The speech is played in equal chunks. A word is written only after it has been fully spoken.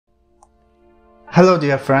Hello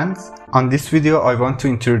dear friends, on this video I want to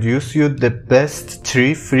introduce you the best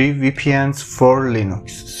 3 free VPNs for Linux.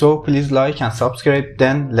 So please like and subscribe,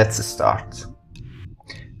 then let's start.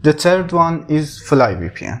 The third one is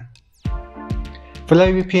FlyVPN.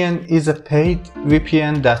 FlyVPN is a paid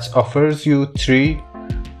VPN that offers you 3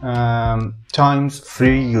 times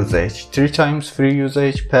free usage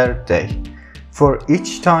per day. For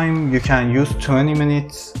each time you can use 20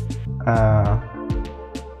 minutes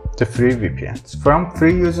the free VPNs. From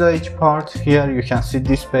free usage part, here you can see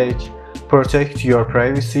this page, protect your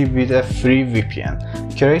privacy with a free VPN.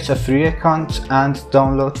 Create a free account and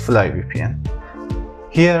download FlyVPN.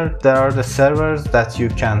 Here there are the servers that you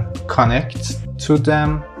can connect to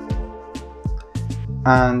them,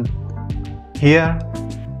 and here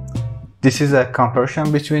this is a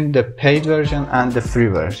comparison between the paid version and the free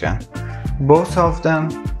version. Both of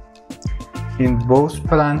them, in both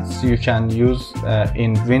plans you can use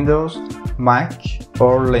in Windows, Mac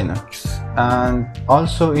or Linux, and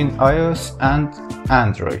also in iOS and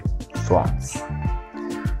Android phones.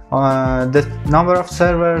 The number of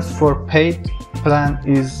servers for paid plan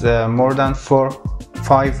is more than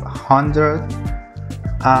 500,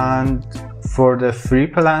 and for the free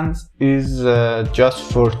plans is just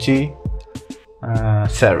 40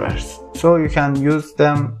 servers. So you can use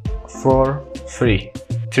them for free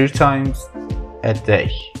 3 times a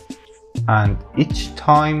day, and each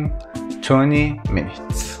time 20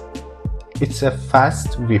 minutes. It's a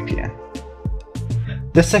fast VPN.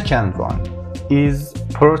 The second one is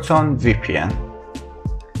Proton VPN.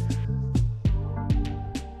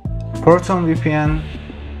 Proton VPN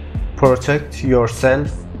protect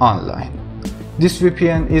yourself online. This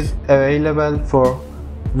VPN is available for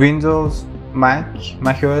Windows, Mac,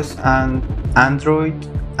 macOS and Android,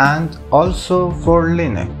 and also for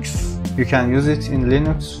Linux. You can use it in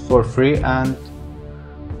Linux for free and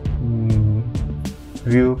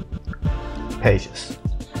view pages.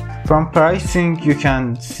 From pricing you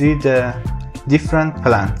can see the different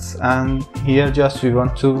plans, and here just we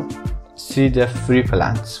want to see the free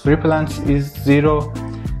plans. Free plans is $0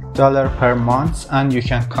 per month, and you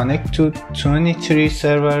can connect to 23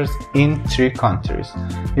 servers in 3 countries.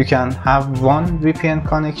 You can have one VPN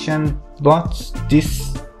connection, but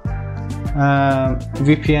this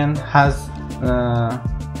VPN has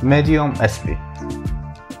medium speed.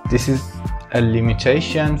 This is a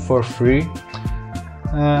limitation for free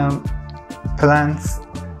plans,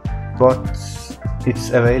 but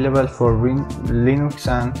it's available for Linux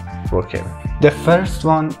and workable. The first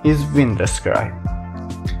one is Windescribe.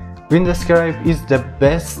 Windescribe is the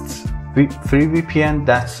best free VPN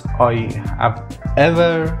that I have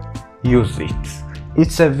ever used it.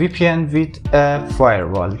 It's a VPN with a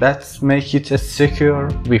firewall that makes it a secure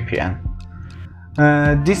VPN.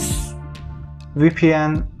 This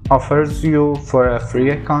VPN offers you for a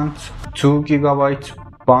free account 2 GB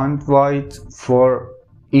bandwidth for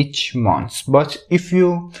each month, but if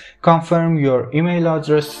you confirm your email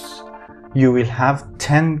address you will have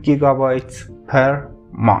 10 GB per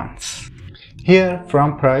month. Here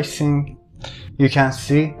from pricing you can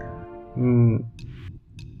see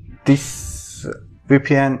this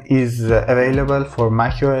VPN is available for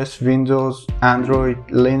macOS, Windows, Android,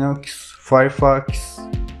 Linux, Firefox,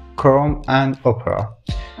 Chrome and Opera.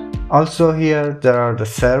 Also here there are the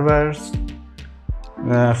servers.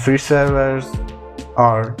 Free servers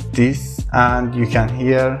are this, and you can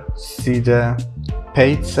here see the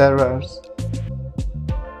paid servers.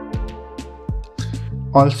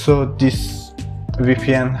 Also this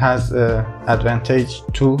VPN has an advantage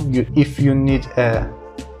too. If you need a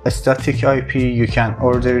static IP you can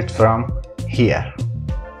order it from here.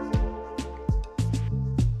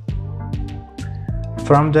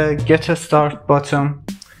 From the Get a Start button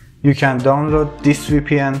you can download this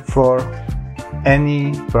VPN for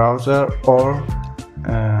any browser or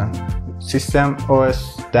system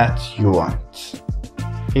OS that you want.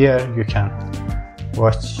 Here you can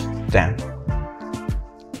watch them.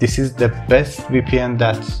 This is the best VPN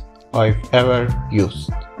that I've ever used.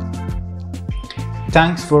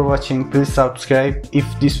 Thanks for watching. Please subscribe if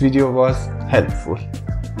this video was helpful.